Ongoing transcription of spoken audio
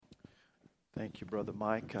Thank you, Brother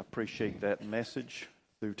Mike. I appreciate that message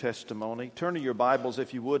through testimony. Turn to your Bibles,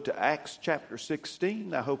 if you would, to Acts chapter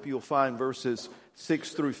 16. I hope you'll find verses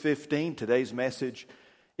 6 through 15. Today's message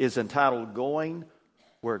is entitled, Going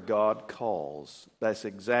Where God Calls. That's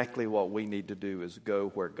exactly what we need to do, is go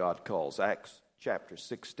where God calls. Acts chapter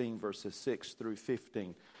 16, verses 6 through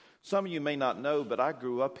 15. Some of you may not know, but I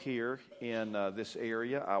grew up here in this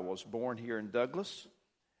area. I was born here in Douglas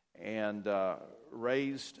and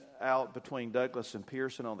raised out between Douglas and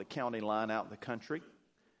Pearson on the county line out in the country,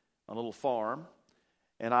 a little farm.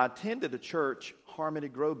 And I attended a church, Harmony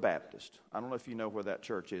Grove Baptist. I don't know if you know where that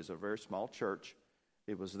church is, a very small church.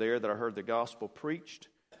 It was there that I heard the gospel preached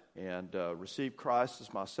and received Christ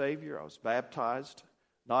as my Savior. I was baptized,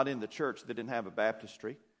 not in the church that didn't have a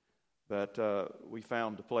baptistry, but we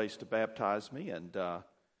found a place to baptize me, and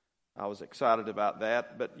I was excited about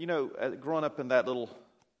that. But, you know, growing up in that little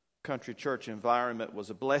country church environment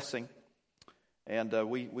was a blessing, and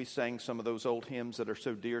we sang some of those old hymns that are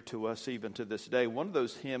so dear to us even to this day. One of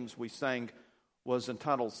those hymns we sang was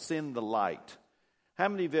entitled Send the Light. How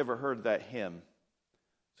many of you have ever heard that hymn?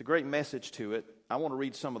 It's a great message to it. I want to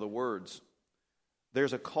read some of the words.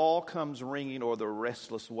 There's a call comes ringing o'er the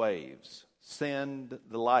restless waves. Send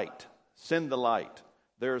the light. Send the light.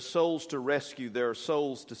 There are souls to rescue. There are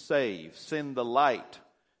souls to save. Send the light.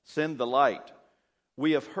 Send the light.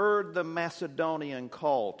 We have heard the Macedonian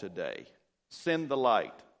call today. Send the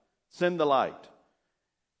light. Send the light.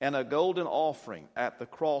 And a golden offering at the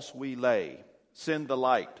cross we lay. Send the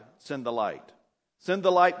light. Send the light. Send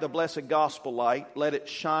the light, the blessed gospel light. Let it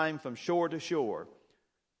shine from shore to shore.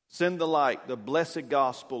 Send the light, the blessed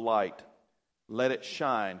gospel light. Let it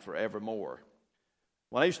shine forevermore.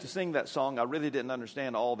 When I used to sing that song, I really didn't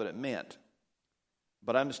understand all that it meant.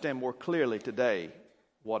 But I understand more clearly today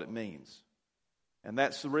what it means. And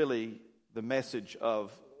that's really the message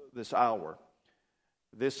of this hour.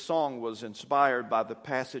 This song was inspired by the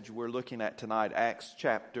passage we're looking at tonight, Acts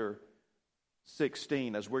chapter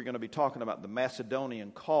 16, as we're going to be talking about the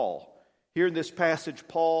Macedonian call. Here in this passage,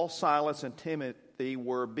 Paul, Silas, and Timothy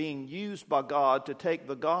were being used by God to take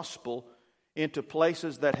the gospel into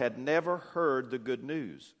places that had never heard the good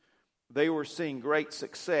news. They were seeing great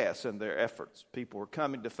success in their efforts. People were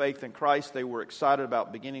coming to faith in Christ. They were excited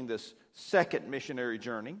about beginning this second missionary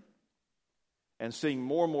journey and seeing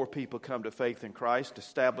more and more people come to faith in Christ,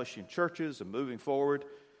 establishing churches and moving forward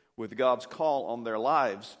with God's call on their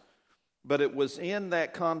lives. But it was in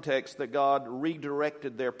that context that God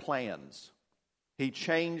redirected their plans. He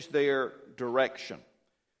changed their direction.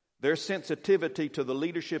 Their sensitivity to the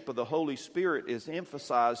leadership of the Holy Spirit is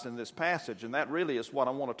emphasized in this passage, and that really is what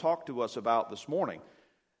I want to talk to us about this morning,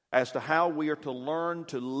 as to how we are to learn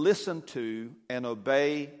to listen to and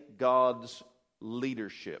obey God's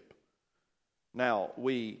leadership. Now,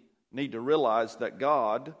 we need to realize that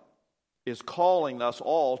God is calling us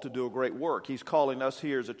all to do a great work. He's calling us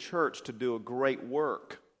here as a church to do a great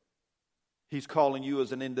work. He's calling you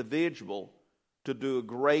as an individual to do a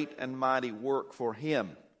great and mighty work for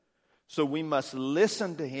Him. So we must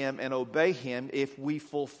listen to Him and obey Him if we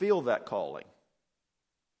fulfill that calling.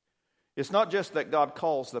 It's not just that God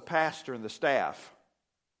calls the pastor and the staff.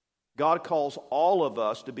 God calls all of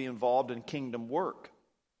us to be involved in kingdom work.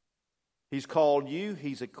 He's called you,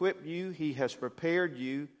 He's equipped you, He has prepared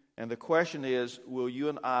you, and the question is, will you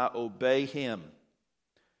and I obey Him?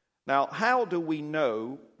 Now, how do we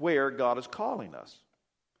know where God is calling us?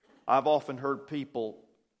 I've often heard people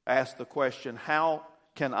ask the question, how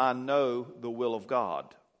can I know the will of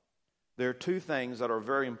God? There are two things that are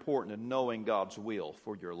very important in knowing God's will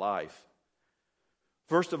for your life.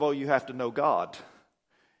 First of all, you have to know God.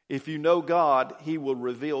 If you know God, He will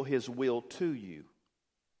reveal His will to you.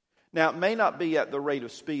 Now, it may not be at the rate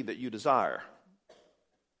of speed that you desire.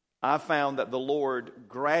 I found that the Lord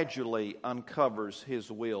gradually uncovers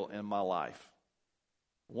His will in my life.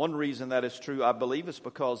 One reason that is true, I believe, is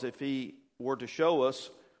because if He were to show us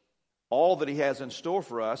all that He has in store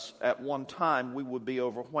for us, at one time we would be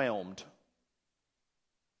overwhelmed.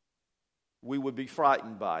 We would be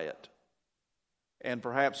frightened by it, and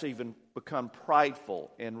perhaps even become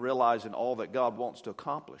prideful in realizing all that God wants to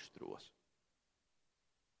accomplish through us.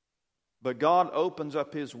 But God opens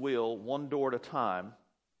up His will one door at a time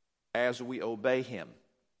as we obey Him.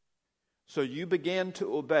 So you begin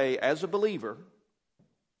to obey as a believer.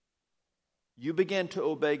 You begin to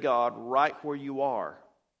obey God right where you are,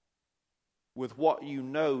 with what you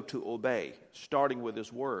know to obey, starting with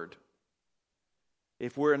His Word.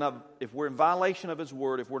 If we're in violation of His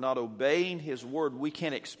Word, if we're not obeying His Word, we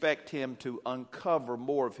can't expect Him to uncover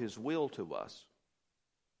more of His will to us.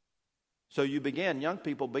 So young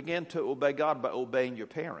people, begin to obey God by obeying your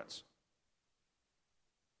parents.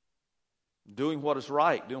 doing what is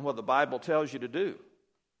right, doing what the Bible tells you to do.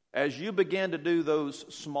 As you begin to do those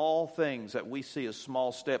small things that we see as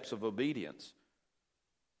small steps of obedience,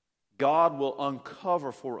 God will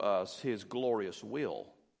uncover for us His glorious will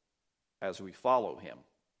as we follow Him.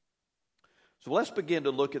 So let's begin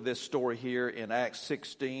to look at this story here in Acts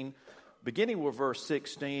 16, beginning with verse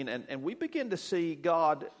 16, and we begin to see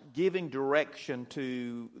God giving direction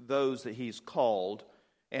to those that He's called.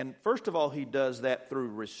 And first of all, He does that through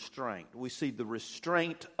restraint. We see the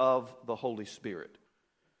restraint of the Holy Spirit.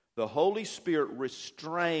 The Holy Spirit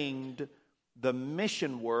restrained the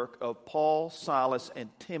mission work of Paul, Silas, and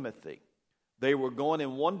Timothy. They were going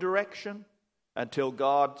in one direction until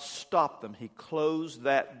God stopped them. He closed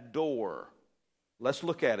that door. Let's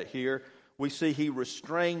look at it here. We see He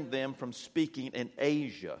restrained them from speaking in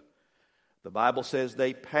Asia. The Bible says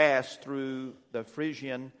they passed through the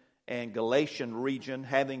Phrygian and Galatian region,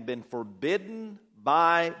 having been forbidden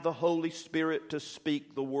by the Holy Spirit to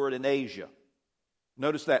speak the word in Asia.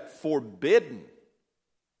 Notice that, forbidden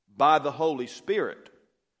by the Holy Spirit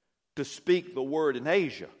to speak the word in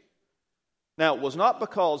Asia. Now, it was not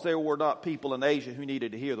because there were not people in Asia who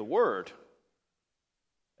needed to hear the word.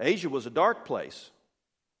 Asia was a dark place,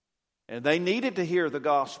 and they needed to hear the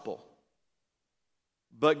gospel.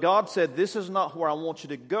 But God said, this is not where I want you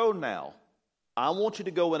to go now. I want you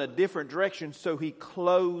to go in a different direction, so He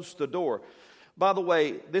closed the door. By the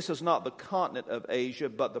way, this is not the continent of Asia,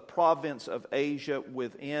 but the province of Asia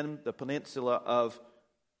within the peninsula of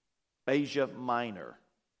Asia Minor.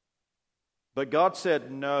 But God said,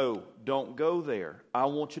 no, don't go there. I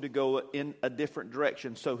want you to go in a different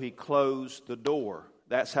direction. So He closed the door.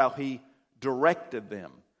 That's how He directed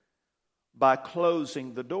them, by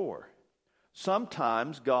closing the door.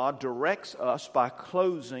 Sometimes God directs us by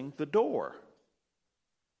closing the door.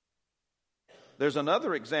 There's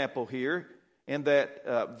another example here in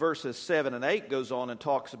that verses 7 and 8 goes on and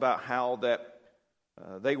talks about how that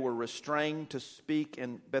they were restrained to speak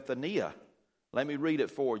in Bithynia. Let me read it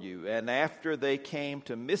for you. And after they came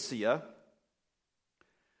to Mysia,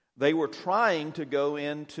 they were trying to go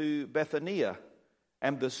into Bithynia,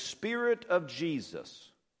 and the Spirit of Jesus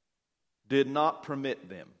did not permit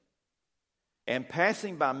them. And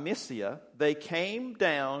passing by Mysia, they came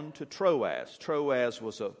down to Troas. Troas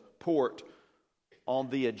was a port on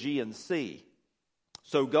the Aegean Sea.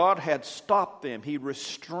 So God had stopped them. He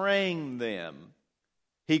restrained them.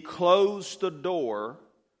 He closed the door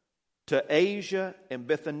to Asia and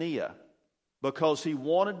Bithynia because He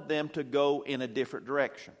wanted them to go in a different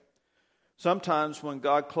direction. Sometimes when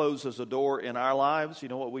God closes a door in our lives, you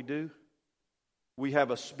know what we do? We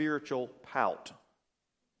have a spiritual pout.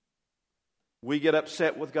 We get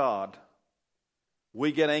upset with God.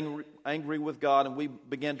 We get angry with God, and we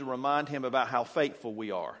begin to remind Him about how faithful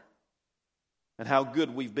we are and how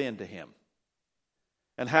good we've been to Him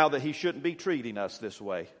and how that He shouldn't be treating us this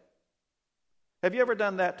way. Have you ever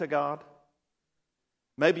done that to God?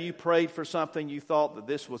 Maybe you prayed for something, you thought that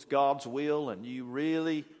this was God's will, and you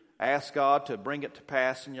really asked God to bring it to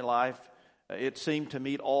pass in your life. It seemed to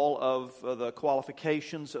meet all of the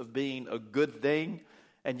qualifications of being a good thing,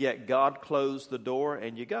 and yet God closed the door,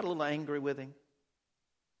 and you got a little angry with Him.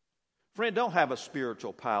 Friend, don't have a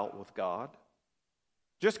spiritual pout with God.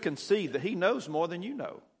 Just concede that He knows more than you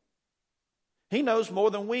know. He knows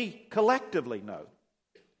more than we collectively know.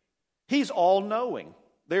 He's all-knowing.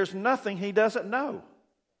 There's nothing He doesn't know.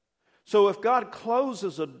 So if God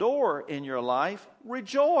closes a door in your life,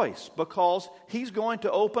 rejoice, because He's going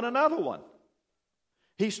to open another one.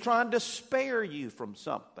 He's trying to spare you from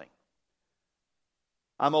something.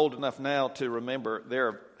 I'm old enough now to remember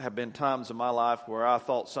there have been times in my life where I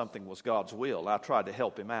thought something was God's will. I tried to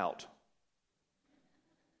help Him out.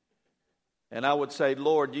 And I would say,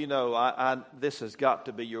 Lord, you know, this has got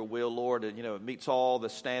to be your will, Lord. And, you know, it meets all the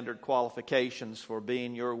standard qualifications for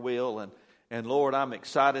being your will. And Lord, I'm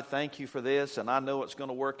excited. Thank you for this. And I know it's going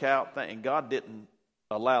to work out. And God didn't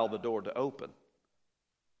allow the door to open.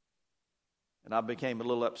 And I became a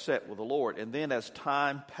little upset with the Lord. And then as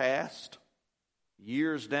time passed,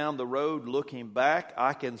 years down the road, looking back,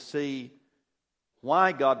 I can see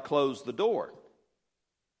why God closed the door.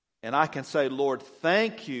 And I can say, Lord,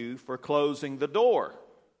 thank you for closing the door.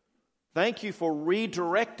 Thank you for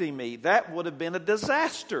redirecting me. That would have been a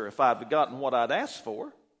disaster if I'd gotten what I'd asked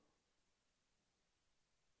for.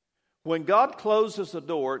 When God closes the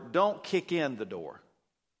door, don't kick in the door.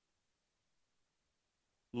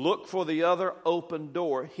 Look for the other open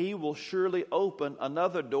door. He will surely open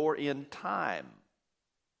another door in time.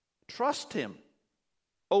 Trust Him.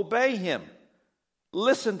 Obey Him.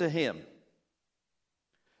 Listen to Him.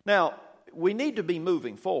 Now, we need to be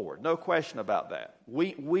moving forward, no question about that.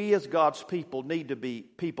 We as God's people need to be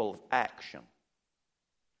people of action.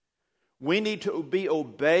 We need to be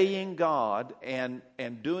obeying God and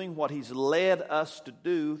doing what He's led us to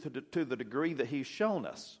do to the degree that He's shown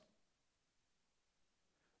us.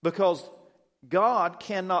 Because God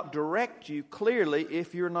cannot direct you clearly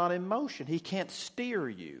if you're not in motion. He can't steer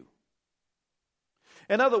you.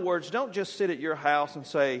 In other words, don't just sit at your house and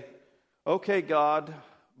say, okay, God,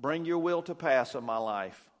 bring your will to pass in my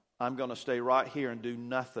life. I'm going to stay right here and do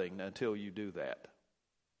nothing until you do that.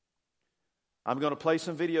 I'm going to play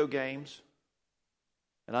some video games,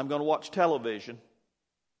 and I'm going to watch television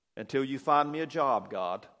until you find me a job,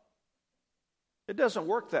 God. It doesn't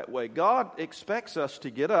work that way. God expects us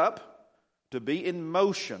to get up, to be in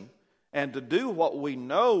motion, and to do what we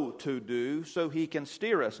know to do so He can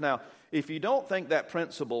steer us. Now, if you don't think that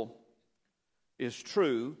principle is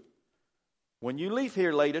true, when you leave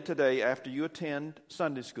here later today after you attend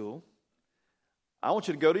Sunday school, I want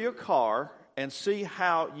you to go to your car and see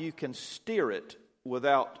how you can steer it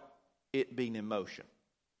without it being in motion.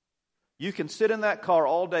 You can sit in that car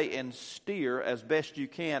all day and steer as best you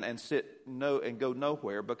can and go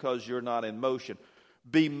nowhere because you're not in motion.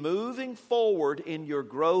 Be moving forward in your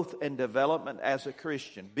growth and development as a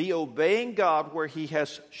Christian. Be obeying God where He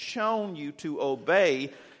has shown you to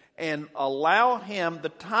obey, and allow Him the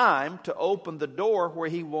time to open the door where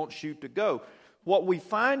He wants you to go. What we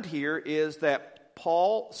find here is that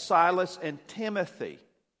Paul, Silas, and Timothy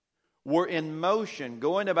were in motion,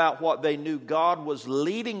 going about what they knew God was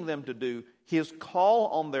leading them to do, His call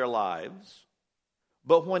on their lives.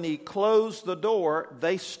 But when He closed the door,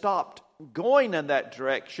 they stopped going in that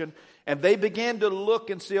direction, and they began to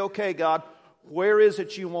look and see, okay, God, where is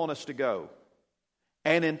it you want us to go?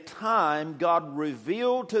 And in time, God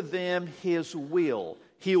revealed to them His will.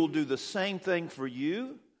 He will do the same thing for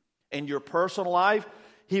you in your personal life.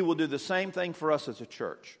 He will do the same thing for us as a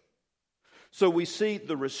church. So we see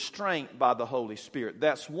the restraint by the Holy Spirit.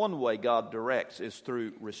 That's one way God directs, is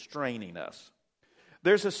through restraining us.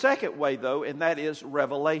 There's a second way, though, and that is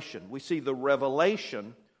revelation. We see the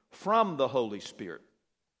revelation from the Holy Spirit.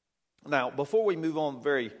 Now, before we move on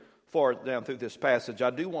very far down through this passage, I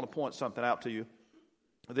do want to point something out to you.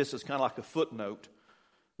 This is kind of like a footnote,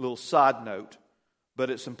 a little side note, but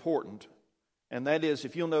it's important. And that is,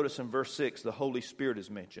 if you'll notice in verse 6, the Holy Spirit is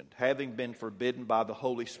mentioned. Having been forbidden by the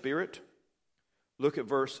Holy Spirit. Look at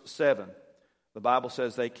verse 7. The Bible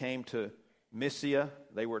says they came to Mysia.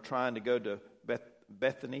 They were trying to go to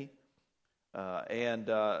Bethany.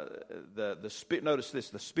 Notice this,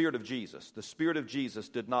 the Spirit of Jesus. The Spirit of Jesus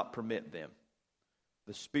did not permit them.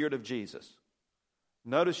 The Spirit of Jesus.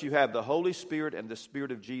 Notice you have the Holy Spirit and the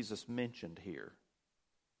Spirit of Jesus mentioned here.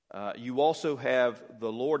 You also have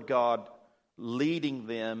the Lord God leading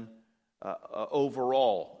them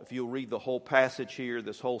overall. If you'll read the whole passage here,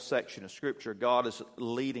 this whole section of Scripture, God is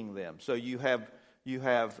leading them. So you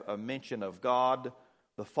have a mention of God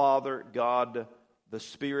the Father, God the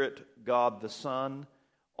Spirit, God the Son.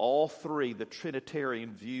 All three, the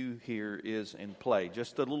Trinitarian view here is in play.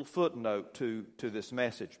 Just a little footnote to this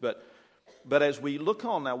message. But as we look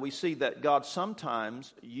on now, we see that God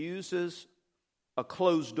sometimes uses a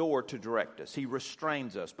closed door to direct us. He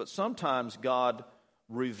restrains us. But sometimes God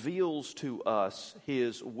reveals to us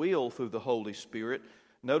His will through the Holy Spirit.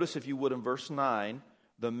 Notice, if you would, in verse 9,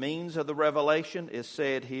 the means of the revelation is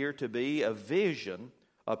said here to be a vision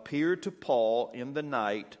appeared to Paul in the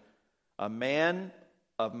night. A man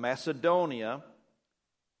of Macedonia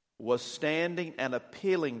was standing and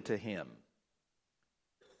appealing to him.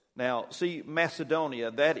 Now, see,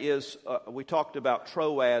 Macedonia, that is, we talked about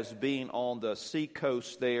Troas being on the sea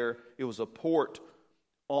coast there. It was a port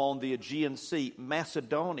on the Aegean Sea.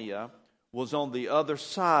 Macedonia was on the other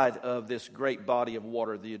side of this great body of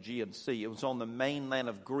water, the Aegean Sea. It was on the mainland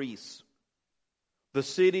of Greece. The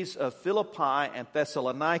cities of Philippi and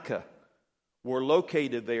Thessalonica were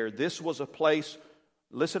located there. This was a place,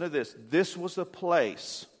 listen to this, this was a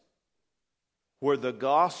place where the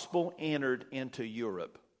gospel entered into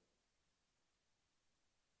Europe.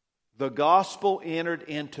 The gospel entered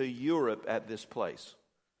into Europe at this place.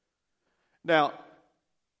 Now,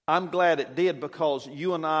 I'm glad it did, because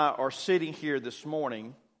you and I are sitting here this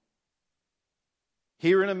morning,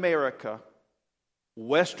 here in America.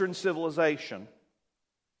 Western civilization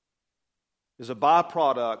is a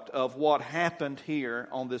byproduct of what happened here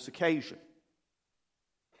on this occasion.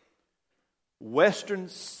 Western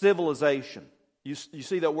civilization. You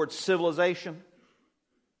see that word civilization?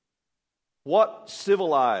 What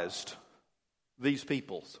civilized these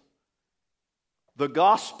peoples? The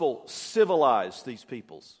gospel civilized these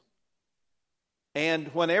peoples. And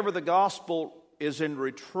whenever the gospel is in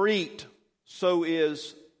retreat, so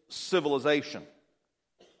is civilization.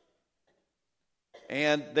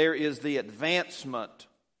 And there is the advancement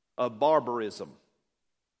of barbarism.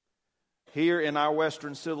 Here in our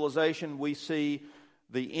Western civilization, we see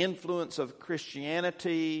the influence of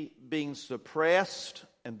Christianity being suppressed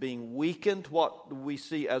and being weakened. What do we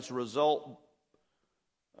see as a result?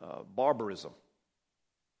 Barbarism.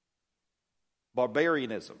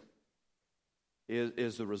 Barbarianism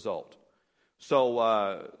is the result.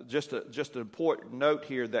 So just an important note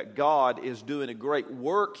here that God is doing a great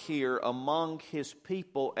work here among His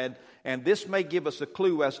people. And this may give us a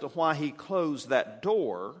clue as to why He closed that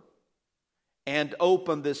door and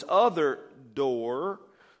opened this other door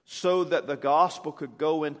so that the gospel could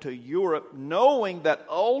go into Europe, knowing that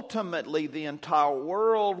ultimately the entire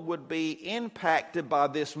world would be impacted by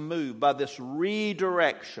this move, by this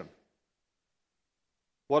redirection.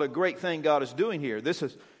 What a great thing God is doing here. This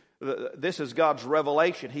is God's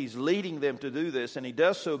revelation. He's leading them to do this, and He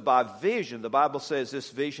does so by vision. The Bible says this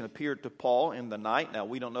vision appeared to Paul in the night. Now,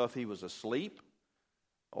 we don't know if he was asleep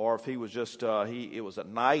or if he was just, it was at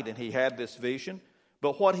night and he had this vision.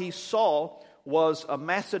 But what he saw was a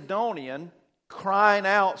Macedonian crying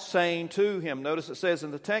out, saying to him, notice it says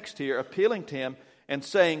in the text here, appealing to him and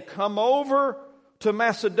saying, "Come over to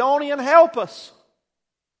Macedonia and help us.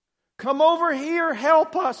 Come over here,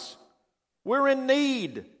 help us. We're in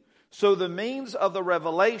need." So the means of the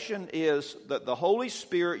revelation is that the Holy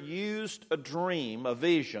Spirit used a dream, a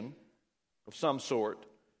vision of some sort,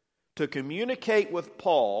 to communicate with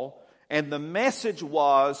Paul, and the message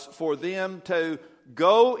was for them to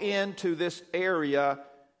go into this area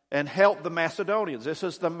and help the Macedonians. This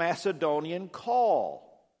is the Macedonian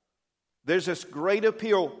call. There's this great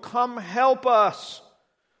appeal, come help us.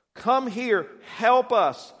 Come here, help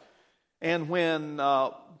us. And when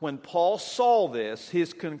Paul saw this,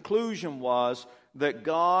 his conclusion was that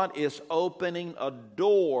God is opening a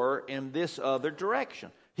door in this other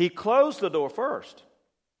direction. He closed the door first.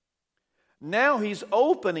 Now He's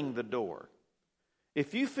opening the door.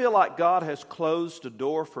 If you feel like God has closed a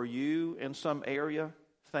door for you in some area,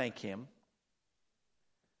 thank Him,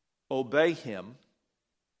 obey Him,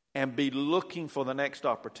 and be looking for the next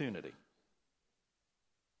opportunity.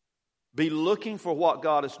 Be looking for what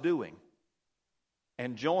God is doing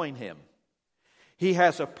and join Him. He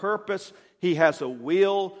has a purpose, He has a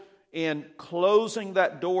will in closing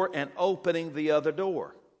that door and opening the other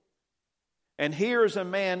door. And here's a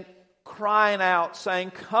man crying out,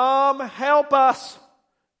 saying, "Come help us.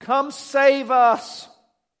 Come save us."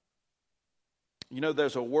 You know,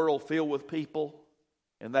 there's a world filled with people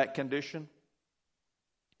in that condition.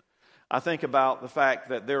 I think about the fact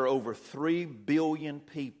that there are over 3 billion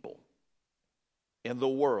people in the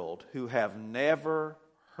world who have never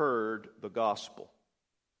heard the gospel.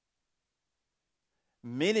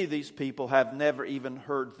 Many of these people have never even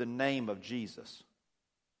heard the name of Jesus.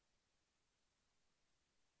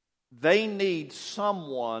 They need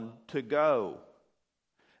someone to go.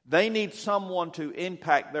 They need someone to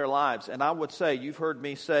impact their lives. And I would say, you've heard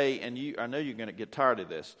me say, and I know you're going to get tired of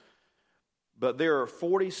this, but there are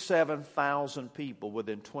 47,000 people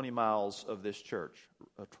within 20 miles of this church,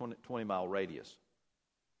 a 20-mile radius,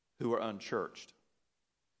 who are unchurched.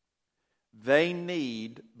 They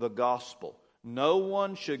need the gospel. No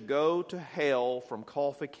one should go to hell from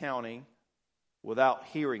Coffee County without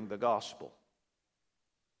hearing the gospel.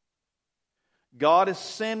 God is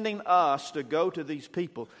sending us to go to these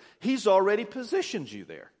people. He's already positioned you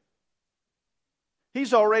there.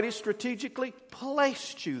 He's already strategically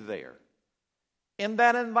placed you there in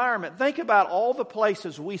that environment. Think about all the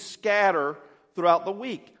places we scatter throughout the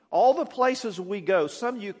week. All the places we go.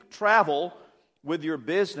 Some of you travel with your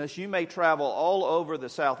business. You may travel all over the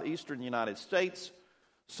southeastern United States,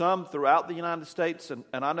 some throughout the United States, and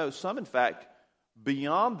I know some, in fact,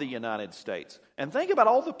 beyond the United States. And think about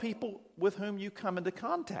all the people with whom you come into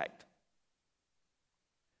contact.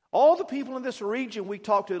 All the people in this region we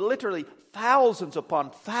talk to, literally thousands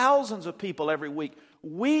upon thousands of people every week,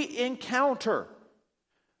 we encounter.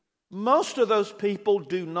 Most of those people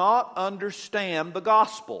do not understand the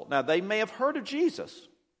gospel. Now, they may have heard of Jesus,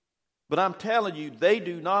 but I'm telling you, they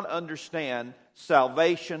do not understand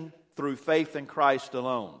salvation through faith in Christ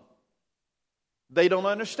alone. They don't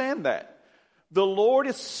understand that. The Lord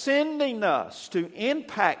is sending us to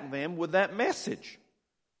impact them with that message.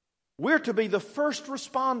 We're to be the first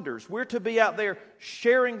responders. We're to be out there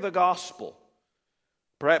sharing the gospel.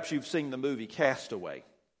 Perhaps you've seen the movie Castaway.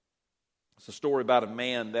 It's a story about a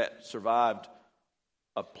man that survived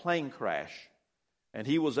a plane crash, and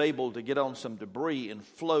he was able to get on some debris and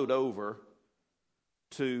float over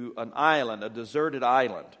to an island, a deserted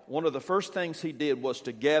island. One of the first things he did was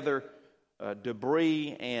to gather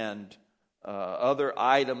debris and other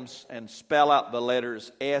items and spell out the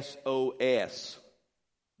letters SOS.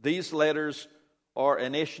 These letters are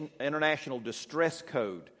an international distress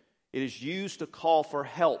code. It is used to call for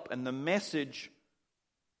help, and the message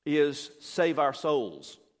is save our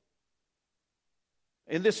souls.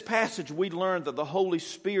 In this passage, we learn that the Holy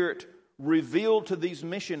Spirit revealed to these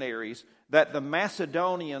missionaries that the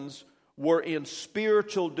Macedonians were in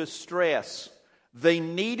spiritual distress. They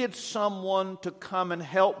needed someone to come and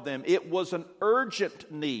help them. It was an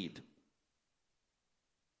urgent need.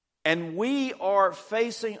 And we are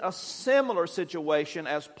facing a similar situation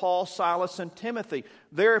as Paul, Silas, and Timothy.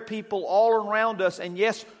 There are people all around us, and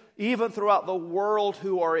yes, even throughout the world,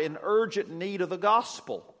 who are in urgent need of the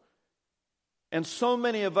gospel. And so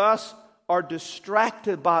many of us are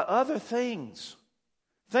distracted by other things.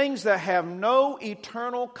 Things that have no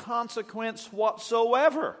eternal consequence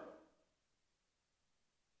whatsoever.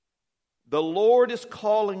 The Lord is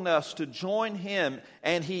calling us to join Him,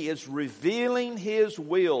 and He is revealing His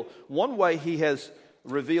will. One way He has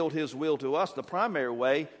revealed His will to us, the primary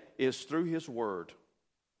way, is through His Word.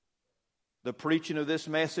 The preaching of this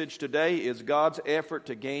message today is God's effort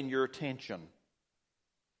to gain your attention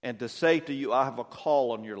and to say to you, I have a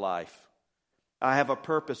call on your life. I have a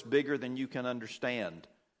purpose bigger than you can understand.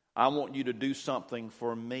 I want you to do something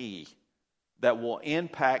for me that will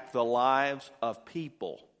impact the lives of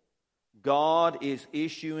people. God is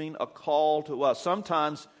issuing a call to us.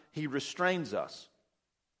 Sometimes He restrains us.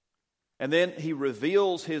 And then He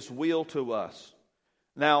reveals His will to us.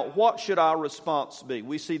 Now, what should our response be?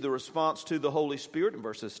 We see the response to the Holy Spirit in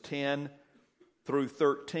verses 10 through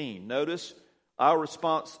 13. Notice, our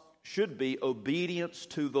response should be obedience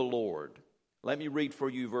to the Lord. Let me read for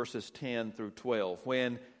you verses 10 through 12.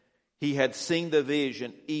 When he had seen the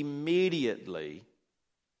vision, immediately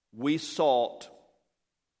we sought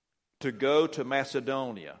to go to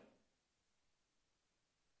Macedonia,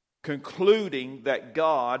 concluding that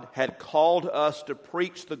God had called us to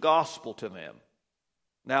preach the gospel to them.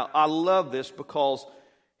 Now, I love this because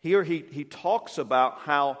here he talks about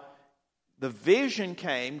how the vision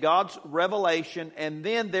came, God's revelation, and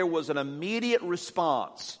then there was an immediate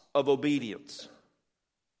response of obedience.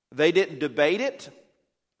 They didn't debate it.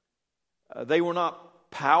 They were not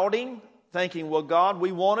pouting, thinking, well, God,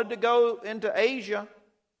 we wanted to go into Asia.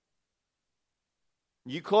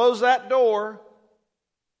 You close that door.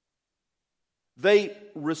 They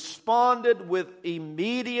responded with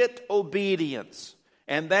immediate obedience.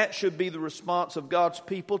 And that should be the response of God's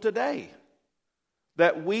people today.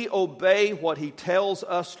 That we obey what He tells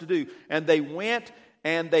us to do. And they went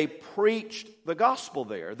and they preached the gospel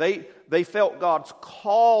there. They felt God's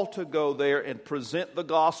call to go there and present the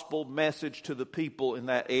gospel message to the people in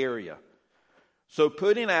that area. So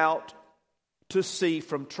putting out to sea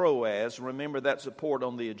from Troas, remember that's a port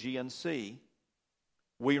on the Aegean Sea,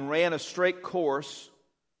 we ran a straight course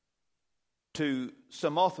to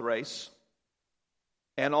Samothrace,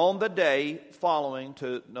 and on the day following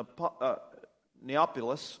to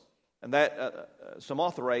Neapolis, and that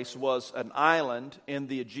Samothrace was an island in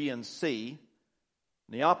the Aegean Sea.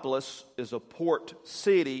 Neapolis is a port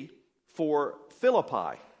city for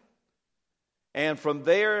Philippi. And from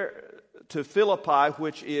there to Philippi,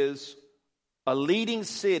 which is a leading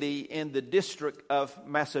city in the district of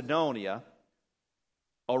Macedonia,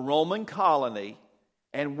 a Roman colony,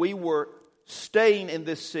 and we were staying in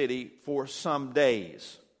this city for some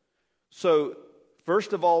days. So,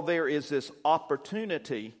 first of all, there is this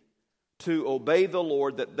opportunity to obey the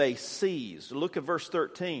Lord that they seized. Look at verse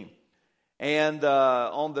 13. And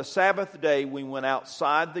on the Sabbath day, we went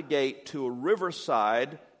outside the gate to a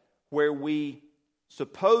riverside where we,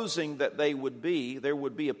 supposing that there would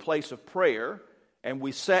be a place of prayer, and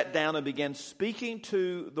we sat down and began speaking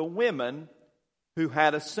to the women who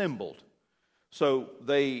had assembled. So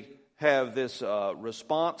they have this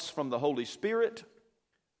response from the Holy Spirit.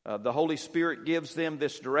 The Holy Spirit gives them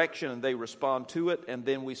this direction and they respond to it. And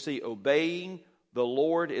then we see obeying the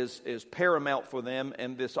Lord is paramount for them,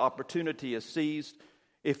 and this opportunity is seized.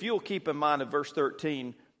 If you'll keep in mind in verse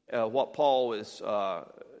 13 what Paul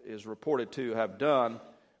is reported to have done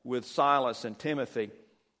with Silas and Timothy,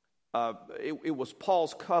 it was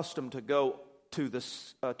Paul's custom to go to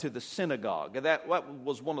the synagogue. And that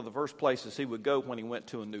was one of the first places he would go when he went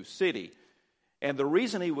to a new city. And the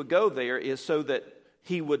reason he would go there is so that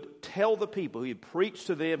he would tell the people, he'd preach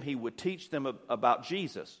to them, he would teach them about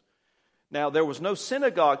Jesus. Now, there was no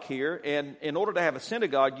synagogue here, and in order to have a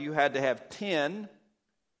synagogue, you had to have 10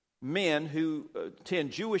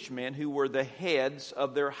 Jewish men who were the heads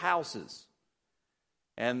of their houses.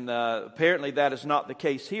 And apparently that is not the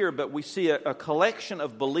case here, but we see a collection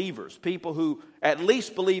of believers, people who at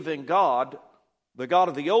least believe in God, the God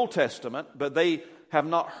of the Old Testament, but they have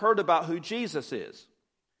not heard about who Jesus is.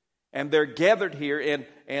 And they're gathered here,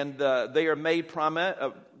 and they are made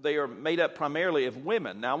up primarily of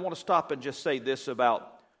women. Now, I want to stop and just say this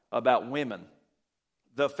about women.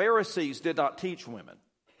 The Pharisees did not teach women.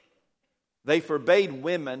 They forbade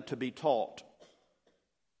women to be taught.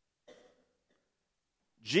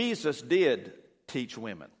 Jesus did teach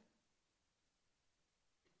women.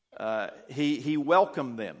 He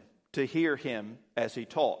welcomed them to hear him as he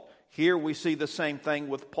taught. Here we see the same thing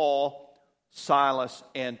with Paul, Silas,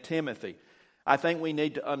 and Timothy. I think we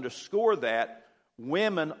need to underscore that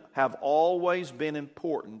women have always been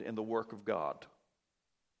important in the work of God.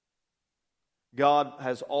 God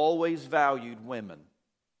has always valued women.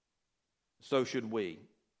 So should we.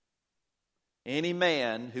 Any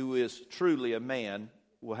man who is truly a man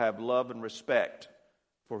will have love and respect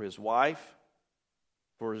for his wife,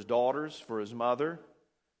 for his daughters, for his mother,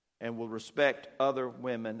 and will respect other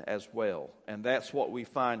women as well. And that's what we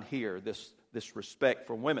find here, this respect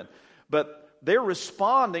for women. But they're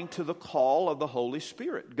responding to the call of the Holy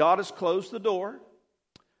Spirit. God has closed the door.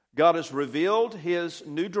 God has revealed his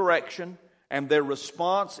new direction, and their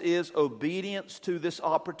response is obedience to this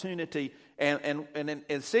opportunity. And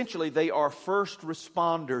essentially, they are first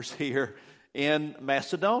responders here in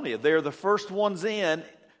Macedonia. They're the first ones in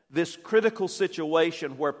this critical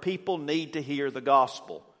situation where people need to hear the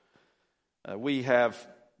gospel. We have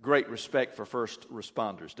great respect for first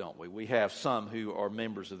responders, don't we? We have some who are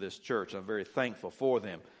members of this church. I'm very thankful for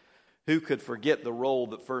them. Who could forget the role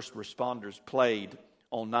that first responders played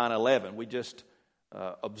on 9/11? We just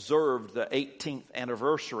observed the 18th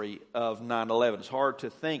anniversary of 9/11. It's hard to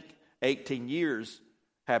think 18 years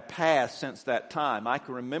have passed since that time. I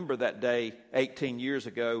can remember that day 18 years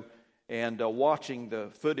ago and watching the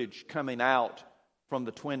footage coming out from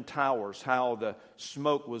the Twin Towers, how the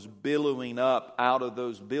smoke was billowing up out of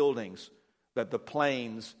those buildings that the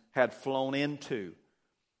planes had flown into,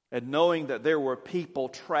 and knowing that there were people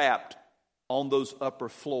trapped on those upper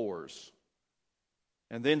floors.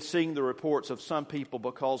 And then seeing the reports of some people,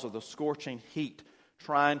 because of the scorching heat,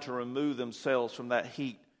 trying to remove themselves from that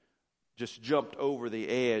heat, just jumped over the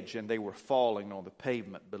edge and they were falling on the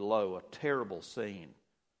pavement below. A terrible scene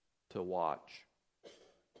to watch.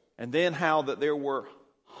 And then how that there were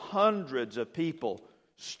hundreds of people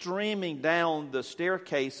streaming down the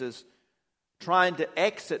staircases trying to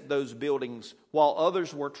exit those buildings while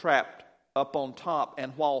others were trapped up on top.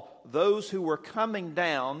 And while those who were coming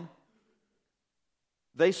down,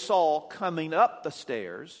 they saw coming up the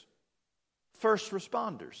stairs first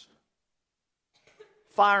responders,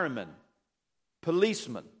 firemen,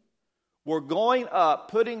 policemen were going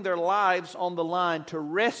up, putting their lives on the line to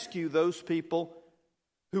rescue those people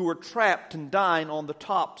who were trapped and dying on the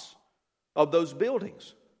tops of those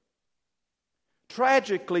buildings.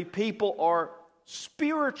 Tragically, people are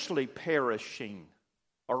spiritually perishing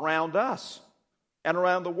around us and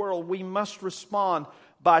around the world. We must respond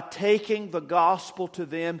by taking the gospel to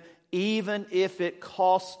them, even if it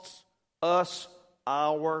costs us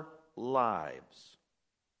our lives.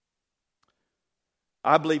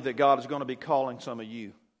 I believe that God is going to be calling some of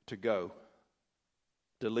you to go,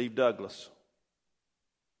 to leave Douglas,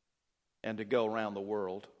 and to go around the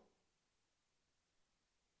world.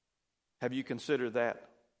 Have you considered that?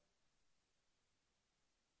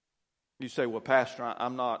 You say, well, Pastor,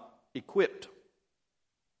 I'm not equipped.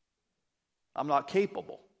 I'm not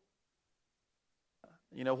capable.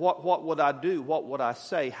 You know, what would I do? What would I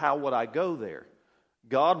say? How would I go there?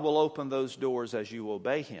 God will open those doors as you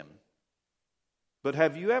obey Him. But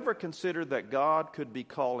have you ever considered that God could be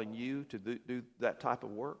calling you to do that type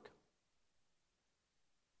of work?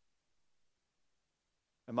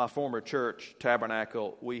 In my former church,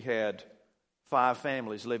 Tabernacle, we had 5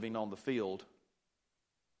 families living on the field.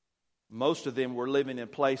 Most of them were living in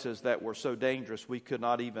places that were so dangerous we could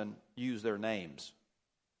not even use their names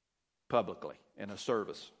publicly in a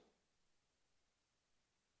service.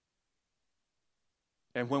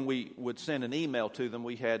 And when we would send an email to them,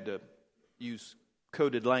 we had to use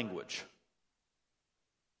coded language.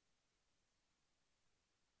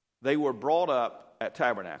 They were brought up at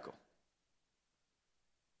Tabernacle.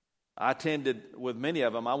 I attended with many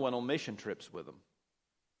of them. I went on mission trips with them.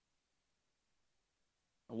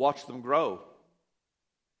 I watched them grow.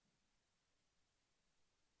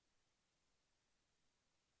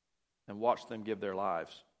 And watched them give their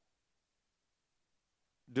lives.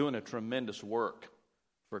 Doing a tremendous work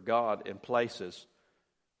for God in places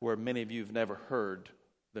where many of you have never heard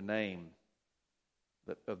the name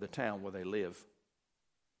of the town where they live.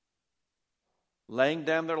 laying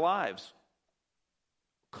down their lives.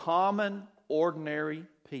 Common, ordinary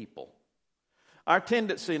people. Our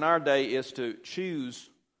tendency in our day is to choose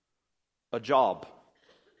a job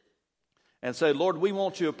and say, Lord, we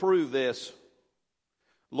want you to approve this.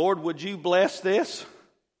 Lord, would you bless this?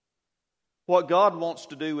 What God wants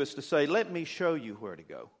to do is to say, let me show you where to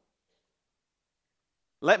go.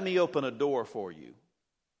 Let me open a door for you.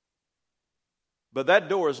 But that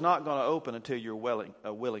door is not going to open until you're willing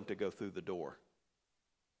to go through the door.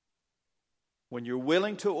 When you're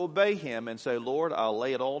willing to obey Him and say, Lord, I'll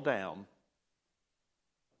lay it all down.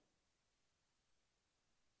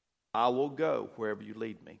 I will go wherever you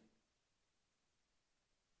lead me.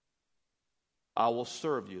 I will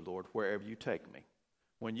serve you, Lord, wherever you take me.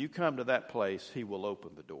 When you come to that place, He will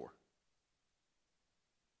open the door.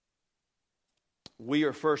 We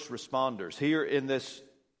are first responders. Here in this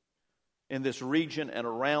region and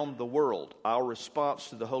around the world, our response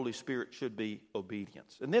to the Holy Spirit should be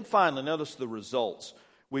obedience. And then finally, notice the results.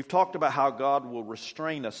 We've talked about how God will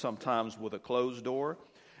restrain us sometimes with a closed door.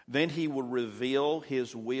 Then He will reveal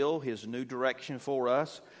His will, His new direction for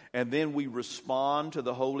us. And then we respond to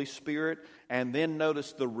the Holy Spirit. And then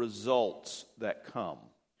notice the results that come.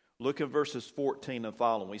 Look at verses 14 and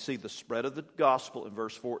following. We see the spread of the gospel in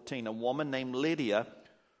verse 14. A woman named Lydia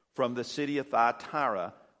from the city of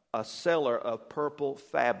Thyatira, a seller of purple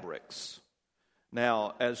fabrics.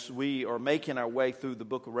 Now, as we are making our way through the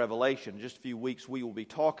book of Revelation, in just a few weeks we will be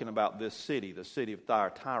talking about this city, the city of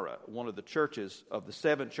Thyatira. One of the churches of the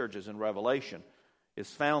 7 churches in Revelation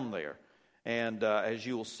is found there. And as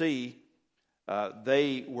you will see,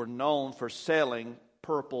 they were known for selling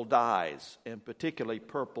purple dyes, and particularly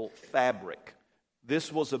purple fabric.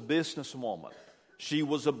 This was a businesswoman. She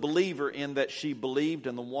was a believer in that she believed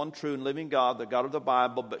in the one true and living God, the God of the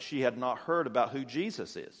Bible, but she had not heard about who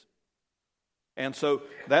Jesus is. And so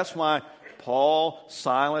that's why Paul,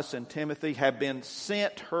 Silas, and Timothy have been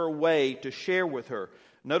sent her way to share with her.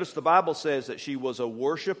 Notice the Bible says that she was a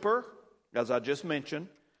worshiper, as I just mentioned,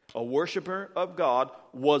 a worshiper of God,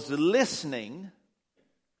 was listening.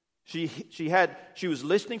 She was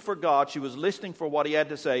listening for God. She was listening for what He had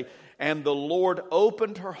to say. And the Lord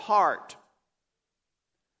opened her heart.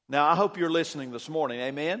 Now, I hope you're listening this morning.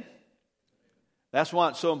 Amen? That's why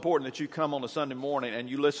it's so important that you come on a Sunday morning and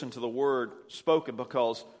you listen to the Word spoken,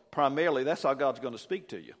 because primarily that's how God's going to speak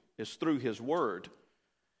to you. It's through His Word.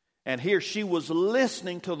 And here she was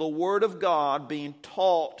listening to the Word of God being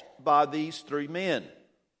taught by these 3 men.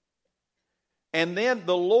 And then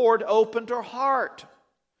the Lord opened her heart.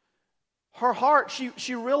 Her heart,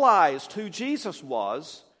 she realized who Jesus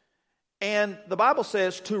was. And the Bible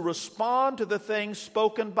says to respond to the things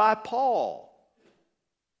spoken by Paul.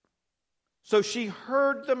 So she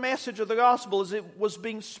heard the message of the gospel as it was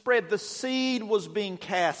being spread. The seed was being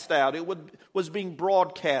cast out. It was being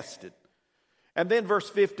broadcasted. And then verse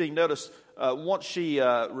 15, notice, once she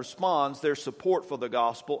responds, there's support for the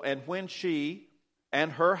gospel. And when she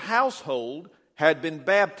and her household had been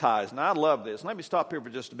baptized. Now, I love this. Let me stop here for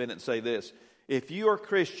just a minute and say this. If you are a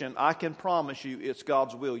Christian, I can promise you it's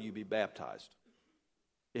God's will you be baptized.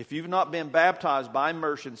 If you've not been baptized by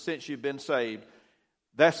immersion since you've been saved,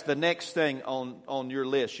 that's the next thing on your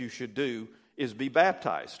list you should do, is be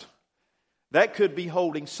baptized. That could be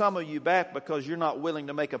holding some of you back because you're not willing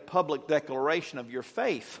to make a public declaration of your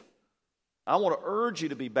faith. I want to urge you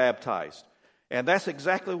to be baptized. And that's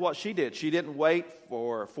exactly what she did. She didn't wait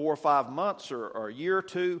for 4 or 5 months or a year or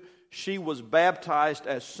two. She was baptized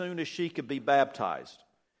as soon as she could be baptized.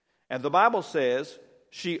 And the Bible says,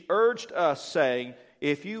 she urged us, saying,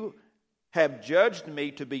 if you have judged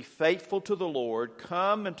me to be faithful to the Lord,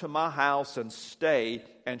 come into my house and stay.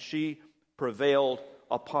 And she prevailed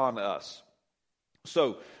upon us.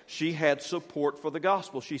 So she had support for the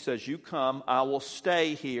gospel. She says, you come, I will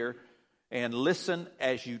stay here and listen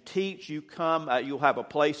as you teach. You come, you'll have a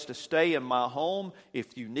place to stay in my home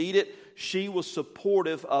if you need it. She was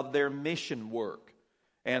supportive of their mission work.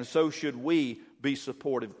 And so should we be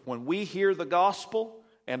supportive. When we hear the gospel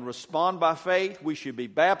and respond by faith, we should be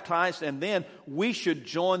baptized, and then we should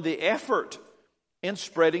join the effort in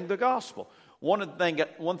spreading the gospel. One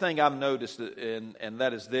thing I've noticed, and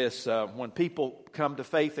that is this, when people come to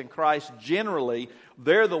faith in Christ, generally,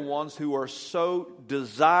 they're the ones who are so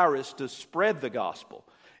desirous to spread the gospel.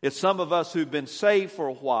 It's some of us who've been saved for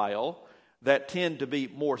a while that tend to be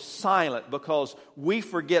more silent because we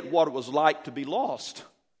forget what it was like to be lost.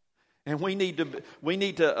 And we need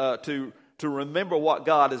to remember what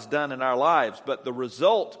God has done in our lives. But the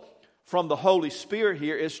result from the Holy Spirit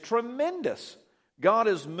here is tremendous. God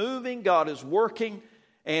is moving, God is working,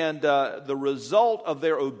 and the result of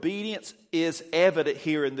their obedience is evident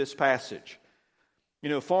here in this passage. You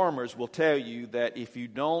know, farmers will tell you that if you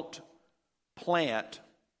don't plant,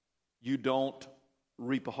 you don't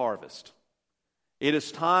reap a harvest. It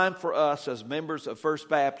is time for us as members of First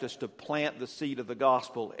Baptist to plant the seed of the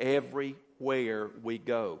gospel everywhere we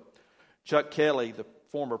go. Chuck Kelly, the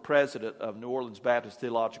former president of New Orleans Baptist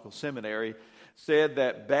Theological Seminary, said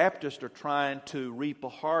that Baptists are trying to reap a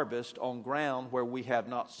harvest on ground where we have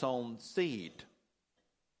not sown seed.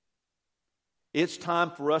 It's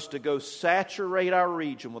time for us to go saturate our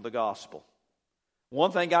region with the gospel.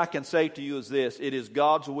 One thing I can say to you is this: it is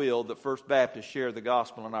God's will that First Baptist share the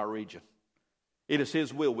gospel in our region. It is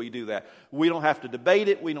His will we do that. We don't have to debate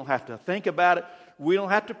it. We don't have to think about it. We don't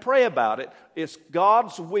have to pray about it. It's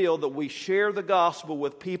God's will that we share the gospel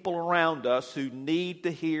with people around us who need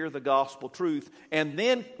to hear the gospel truth. And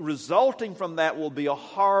then resulting from that will be a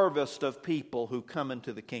harvest of people who come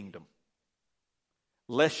into the kingdom.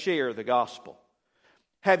 Let's share the gospel.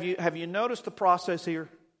 Have you noticed the process here?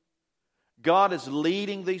 God is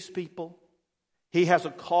leading these people. He has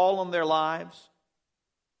a call on their lives.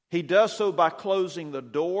 He does so by closing the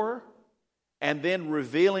door and then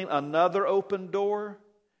revealing another open door.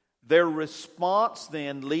 Their response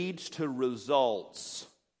then leads to results.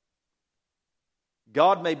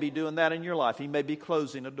 God may be doing that in your life. He may be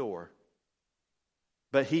closing a door.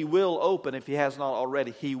 But He will open, if He has not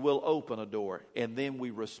already, He will open a door. And then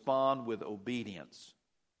we respond with obedience.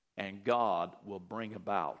 And God will bring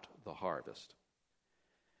about the harvest.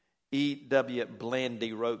 E.W.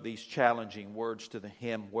 Blandy wrote these challenging words to the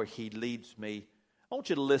hymn, Where He Leads Me. I want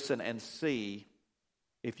you to listen and see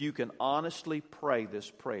if you can honestly pray this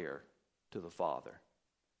prayer to the Father.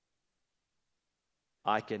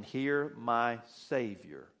 I can hear my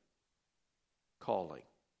Savior calling.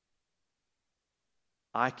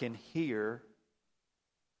 I can hear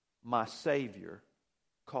my Savior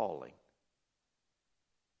calling.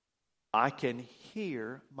 I can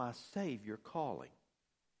hear my Savior calling.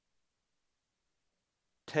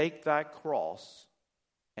 Take thy cross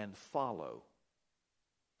and follow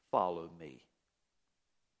me.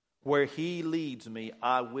 Where He leads me,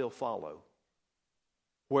 I will follow.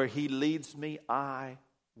 Where He leads me, I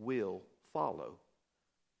will follow.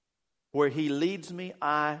 Where He leads me,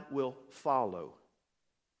 I will follow.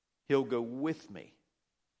 He'll go with me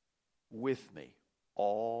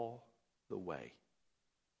all the way.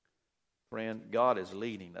 Friend, God is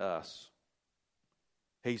leading us.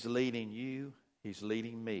 He's leading you. He's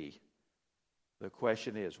leading me. The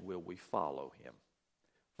question is, will we follow Him?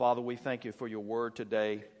 Father, we thank You for Your word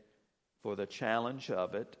today, for the challenge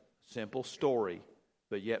of it. Simple story,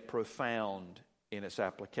 but yet profound in its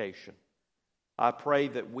application. I pray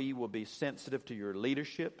that we will be sensitive to Your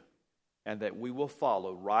leadership and that we will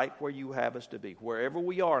follow right where You have us to be. Wherever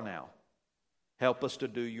we are now, help us to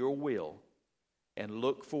do Your will and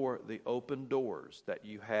look for the open doors that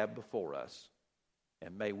You have before us.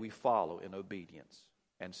 And may we follow in obedience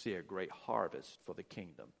and see a great harvest for the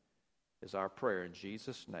kingdom. Is our prayer in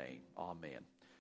Jesus' name. Amen.